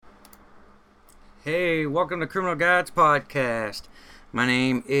Hey, welcome to Criminal Guides Podcast. My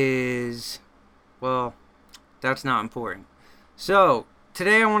name is, well, that's not important. So,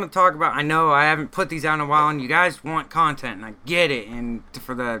 today I want to talk about, I know I haven't put these out in a while and you guys want content and I get it. And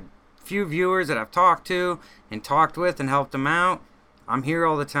for the few viewers that I've talked to and talked with and helped them out, I'm here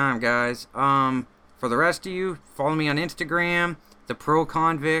all the time, guys. For the rest of you, follow me on Instagram, The Pro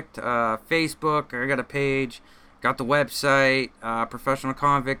Convict, Facebook, I got a page, got the website,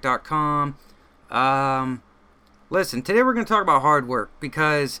 professionalconvict.com. Listen, today we're going to talk about hard work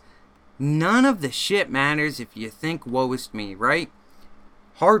because none of the shit matters if you think woe is me, right?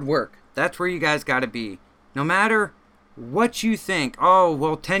 Hard work. That's where you guys got to be. No matter what you think. Oh,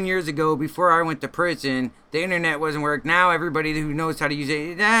 well, 10 years ago, before I went to prison, the internet wasn't working. Now everybody who knows how to use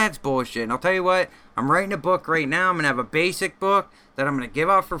it, that's bullshit. And I'll tell you what, I'm writing a book right now. I'm going to have a basic book that I'm going to give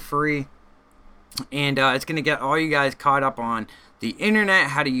out for free. And it's going to get all you guys caught up on the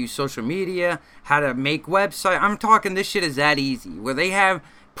internet, how to use social media, how to make websites. I'm talking this shit is that easy, where they have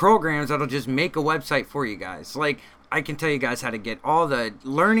programs that'll just make a website for you guys. Like, I can tell you guys how to get all the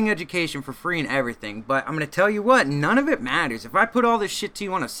learning education for free and everything. But I'm going to tell you what, none of it matters. If I put all this shit to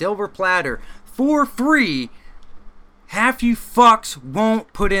you on a silver platter for free, half you fucks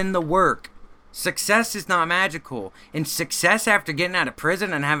won't put in the work. Success is not magical. And success after getting out of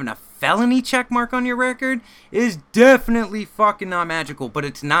prison and having a felony check mark on your record is definitely fucking not magical, but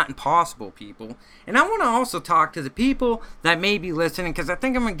it's not impossible, people. And I want to also talk to the people that may be listening, because I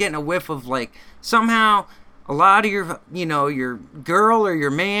think I'm getting a whiff of, like, somehow a lot of your, your girl or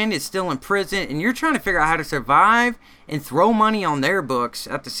your man is still in prison and you're trying to figure out how to survive and throw money on their books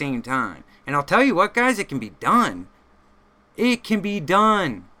at the same time. And I'll tell you what, guys, it can be done. It can be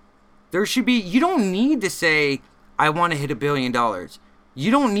done. There should be, you don't need to say, I want to hit $1 billion. You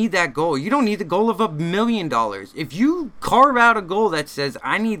don't need that goal. You don't need the goal of $1 million. If you carve out a goal that says,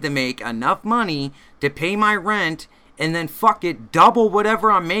 I need to make enough money to pay my rent, and then fuck it, double whatever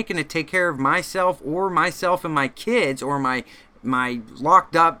I'm making to take care of myself and my kids, or my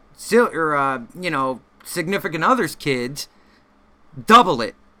locked up, significant other's kids, double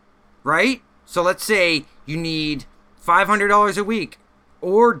it, right? So let's say you need $500 a week.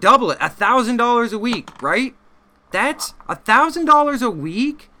 Or double it, $1,000 a week, right? That's $1,000 a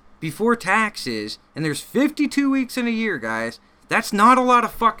week before taxes, and there's 52 weeks in a year, guys. That's not a lot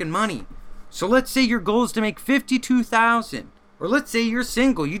of fucking money. So let's say your goal is to make $52,000. Or let's say you're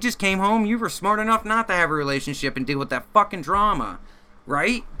single, you just came home, you were smart enough not to have a relationship and deal with that fucking drama,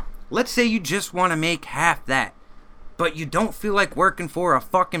 right? Let's say you just want to make half that, but you don't feel like working for a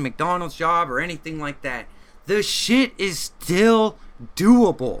fucking McDonald's job or anything like that. The shit is still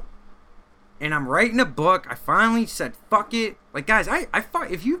doable. And I'm writing a book. I finally said fuck it. Like, guys,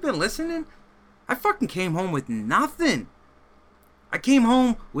 if you've been listening, I fucking came home with nothing. I came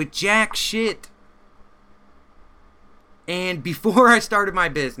home with jack shit. And before I started my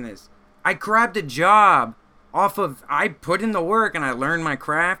business, I grabbed a job I put in the work and I learned my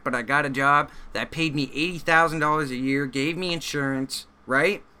craft, but I got a job that paid me $80,000 a year, gave me insurance,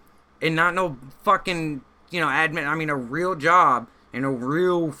 right? And not no fucking, admin. I mean, a real job in a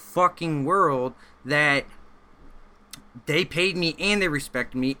real fucking world that they paid me and they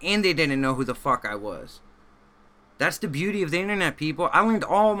respected me and they didn't know who the fuck I was. That's the beauty of the internet, people. I learned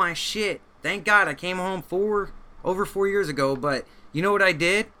all my shit. Thank God I came home over 4 years ago, but you know what I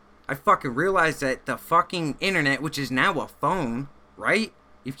did? I fucking realized that the fucking internet, which is now a phone, right?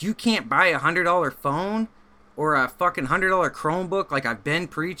 If you can't buy a $100 phone or a fucking $100 Chromebook like I've been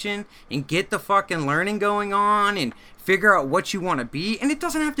preaching and get the fucking learning going on and figure out what you want to be. And it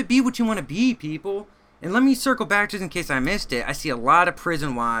doesn't have to be what you want to be, people. And let me circle back just in case I missed it. I see a lot of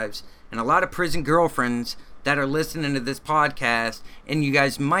prison wives and a lot of prison girlfriends that are listening to this podcast. And you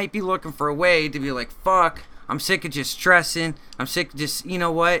guys might be looking for a way to be like, fuck, I'm sick of just stressing. I'm sick of just, you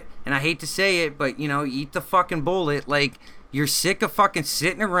know what? And I hate to say it, but, eat the fucking bullet. Like, you're sick of fucking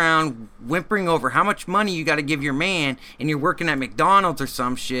sitting around whimpering over how much money you got to give your man, and you're working at McDonald's or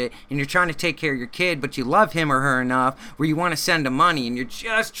some shit, and you're trying to take care of your kid, but you love him or her enough where you want to send him money, and you're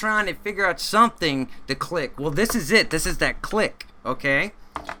just trying to figure out something to click. Well, this is it. This is that click, okay?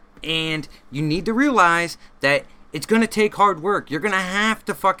 And you need to realize that it's going to take hard work. You're going to have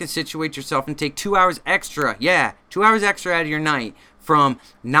to fucking situate yourself and take 2 hours extra. Yeah, 2 hours extra out of your night from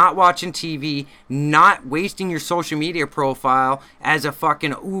not watching TV, not wasting your social media profile as a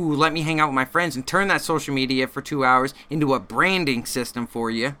fucking, let me hang out with my friends, and turn that social media for 2 hours into a branding system for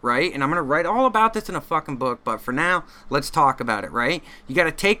you, right? And I'm going to write all about this in a fucking book, but for now, let's talk about it, right? You got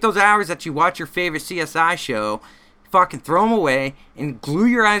to take those hours that you watch your favorite CSI show, fucking throw them away, and glue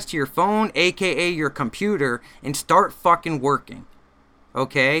your eyes to your phone, aka your computer, and start fucking working.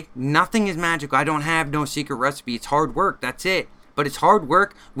 Okay? Nothing is magical. I don't have no secret recipe. It's hard work. That's it. But it's hard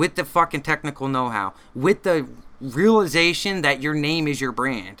work with the fucking technical know-how. With the realization that your name is your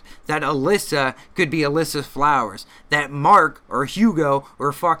brand. That Alyssa could be Alyssa Flowers. That Mark or Hugo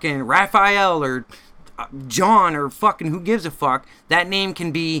or fucking Raphael or John or fucking who gives a fuck. That name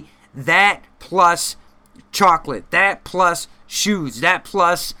can be that plus chocolate. That plus shoes. That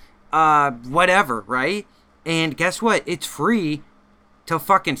plus whatever, right? And guess what? It's free to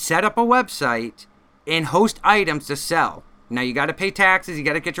fucking set up a website and host items to sell. Now you gotta pay taxes, you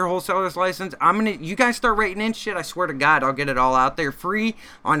gotta get your wholesaler's license. You guys start writing in shit, I swear to God, I'll get it all out there free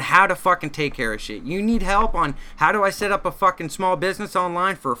on how to fucking take care of shit. You need help on how do I set up a fucking small business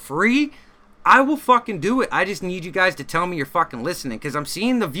online for free? I will fucking do it. I just need you guys to tell me you're fucking listening, because I'm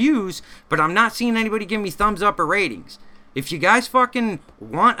seeing the views, but I'm not seeing anybody give me thumbs up or ratings. If you guys fucking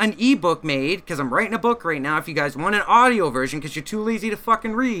want an ebook made, because I'm writing a book right now, if you guys want an audio version because you're too lazy to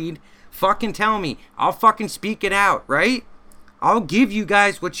fucking read, fucking tell me. I'll fucking speak it out, right? I'll give you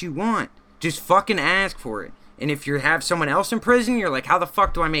guys what you want. Just fucking ask for it. And if you have someone else in prison, you're like, how the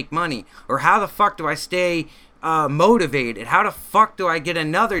fuck do I make money? Or how the fuck do I stay motivated? How the fuck do I get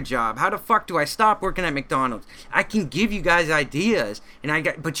another job? How the fuck do I stop working at McDonald's? I can give you guys ideas,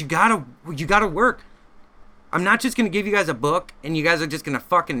 but you gotta work. I'm not just going to give you guys a book and you guys are just going to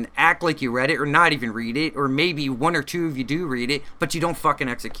fucking act like you read it or not even read it, or maybe one or two of you do read it, but you don't fucking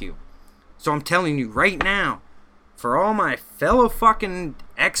execute. So I'm telling you right now, for all my fellow fucking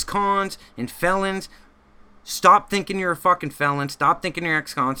ex-cons and felons, stop thinking you're a fucking felon. Stop thinking you're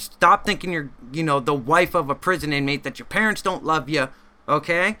ex-con. Stop thinking you're, the wife of a prison inmate, that your parents don't love you,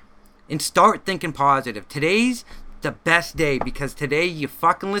 okay? And start thinking positive. Today's the best day, because today you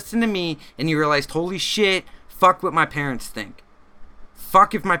fucking listen to me and you realized, holy shit, fuck what my parents think.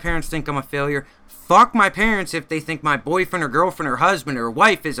 Fuck if my parents think I'm a failure. Fuck my parents if they think my boyfriend or girlfriend or husband or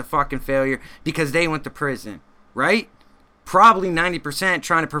wife is a fucking failure because they went to prison, right? Probably 90%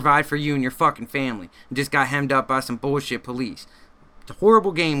 trying to provide for you and your fucking family and just got hemmed up by some bullshit police. It's a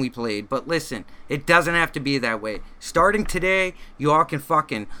horrible game we played, but listen, it doesn't have to be that way. Starting today, you all can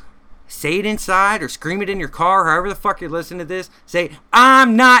fucking say it inside or scream it in your car, however the fuck you're listening to this. Say,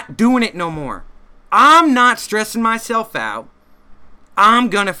 I'm not doing it no more. I'm not stressing myself out. I'm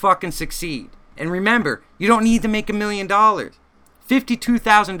gonna fucking succeed. And remember, you don't need to make $1 million.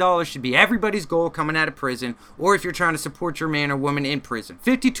 $52,000 should be everybody's goal coming out of prison, or if you're trying to support your man or woman in prison.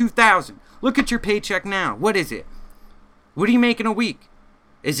 $52,000. Look at your paycheck now. What is it? What are you making a week?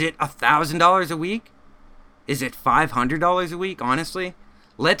 Is it $1,000 a week? Is it $500 a week? Honestly,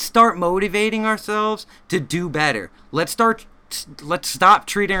 let's start motivating ourselves to do better. Let's stop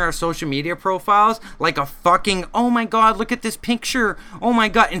treating our social media profiles like a fucking, oh my god, look at this picture, oh my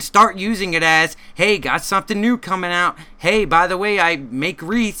god, and start using it as, hey, got something new coming out. Hey, by the way, I make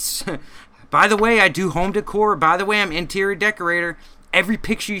wreaths. By the way, I do home decor. By the way, I'm interior decorator. Every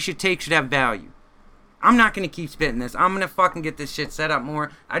picture you should take should have value. I'm not going to keep spitting this. I'm going to fucking get this shit set up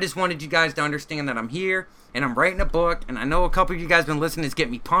more. I just wanted you guys to understand that I'm here, and I'm writing a book, and I know a couple of you guys been listening to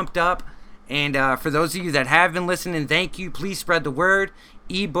get me pumped up. And for those of you that have been listening, thank you. Please spread the word.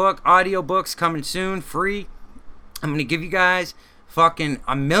 Ebook, audiobooks coming soon, free. I'm going to give you guys fucking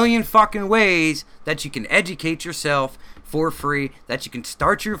 1 million fucking ways that you can educate yourself for free. That you can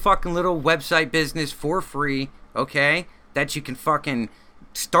start your fucking little website business for free, okay? That you can fucking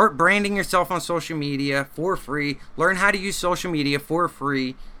start branding yourself on social media for free. Learn how to use social media for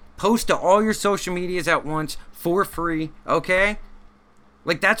free. Post to all your social medias at once for free, okay?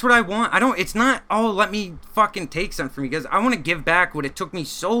 Like, that's what I want. It's not, oh, let me fucking take something from you guys. I want to give back what it took me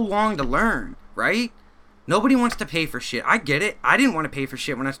so long to learn, right? Nobody wants to pay for shit. I get it. I didn't want to pay for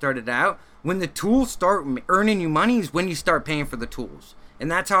shit when I started out. When the tools start earning you money is when you start paying for the tools.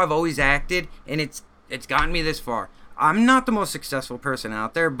 And that's how I've always acted, and it's gotten me this far. I'm not the most successful person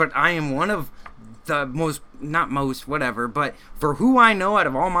out there, but I am one of the most, not most, whatever, but for who I know out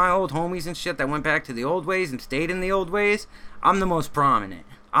of all my old homies and shit that went back to the old ways and stayed in the old ways, I'm the most prominent.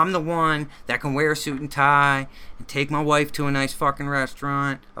 I'm the one that can wear a suit and tie and take my wife to a nice fucking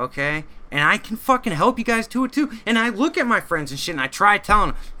restaurant, okay? And I can fucking help you guys do it too. And I look at my friends and shit and I try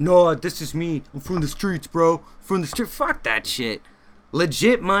telling them, no, this is me. I'm from the streets, bro. From the street. Fuck that shit.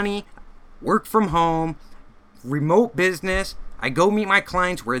 Legit money, work from home, remote business. I go meet my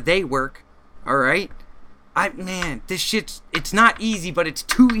clients where they work, all right? Man, this shit's, it's not easy, but it's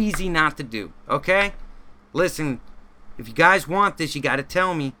too easy not to do, okay? Listen, if you guys want this, you gotta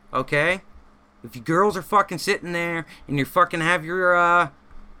tell me, okay? If you girls are fucking sitting there and you fucking have your,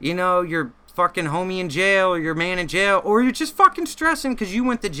 your fucking homie in jail or your man in jail, or you're just fucking stressing because you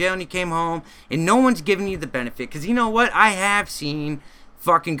went to jail and you came home and no one's giving you the benefit. Because you know what? I have seen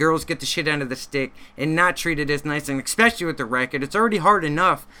fucking girls get the shit end of the stick and not treated as nice, and especially with the record. It's already hard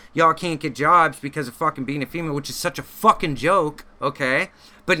enough y'all can't get jobs because of fucking being a female, which is such a fucking joke, okay?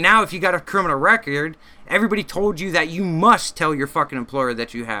 But now if you got a criminal record, everybody told you that you must tell your fucking employer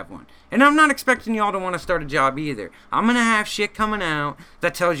that you have one. And I'm not expecting y'all to want to start a job either. I'm going to have shit coming out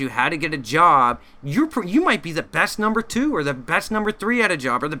that tells you how to get a job. You might be the best number 2 or the best number 3 at a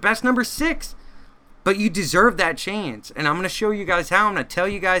job or the best number 6. But you deserve that chance. And I'm going to show you guys how. I'm going to tell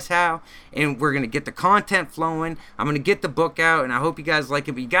you guys how. And we're going to get the content flowing. I'm going to get the book out. And I hope you guys like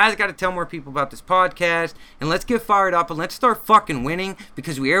it. But you guys got to tell more people about this podcast. And let's get fired up. And let's start fucking winning.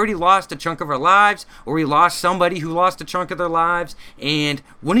 Because we already lost a chunk of our lives. Or we lost somebody who lost a chunk of their lives. And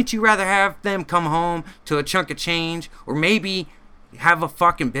wouldn't you rather have them come home to a chunk of change? Or maybe have a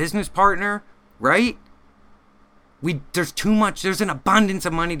fucking business partner? Right? There's too much, there's an abundance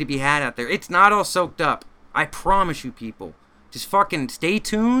of money to be had out there. It's not all soaked up. I promise you, people. Just fucking stay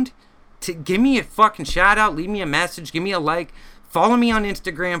tuned. Give me a fucking shout out, leave me a message, give me a like. Follow me on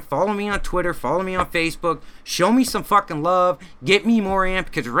Instagram, follow me on Twitter, follow me on Facebook. Show me some fucking love. Get me more amped,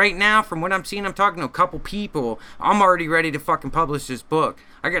 because right now, from what I'm seeing, I'm talking to a couple people. I'm already ready to fucking publish this book.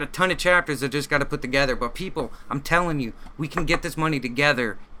 I got a ton of chapters I just got to put together. But people, I'm telling you, we can get this money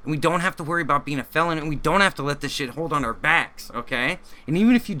together. And we don't have to worry about being a felon, and we don't have to let this shit hold on our backs, okay? And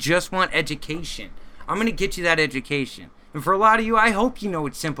even if you just want education, I'm going to get you that education. And for a lot of you, I hope you know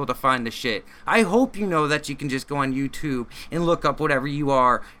it's simple to find the shit. I hope you know that you can just go on YouTube and look up whatever you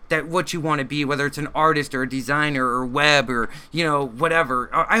are, what you want to be, whether it's an artist or a designer or web or, you know, whatever.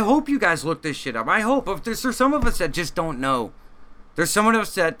 I hope you guys look this shit up. I hope. There's some of us that just don't know. There's some of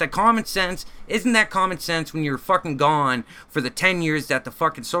us that the common sense isn't that common sense when you're fucking gone for the 10 years that the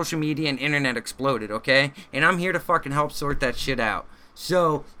fucking social media and internet exploded, okay? And I'm here to fucking help sort that shit out.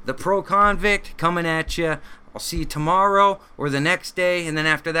 So, the Pro Convict coming at you. I'll see you tomorrow or the next day, and then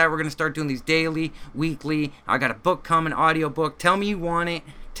after that we're going to start doing these daily, weekly. I got a book coming, audio book. Tell me you want it.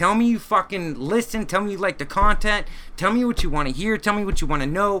 Tell me you fucking listen. Tell me you like the content. Tell me what you want to hear. Tell me what you want to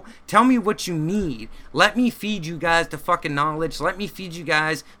know. Tell me what you need. Let me feed you guys the fucking knowledge. Let me feed you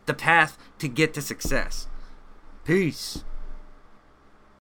guys the path to get to success. Peace.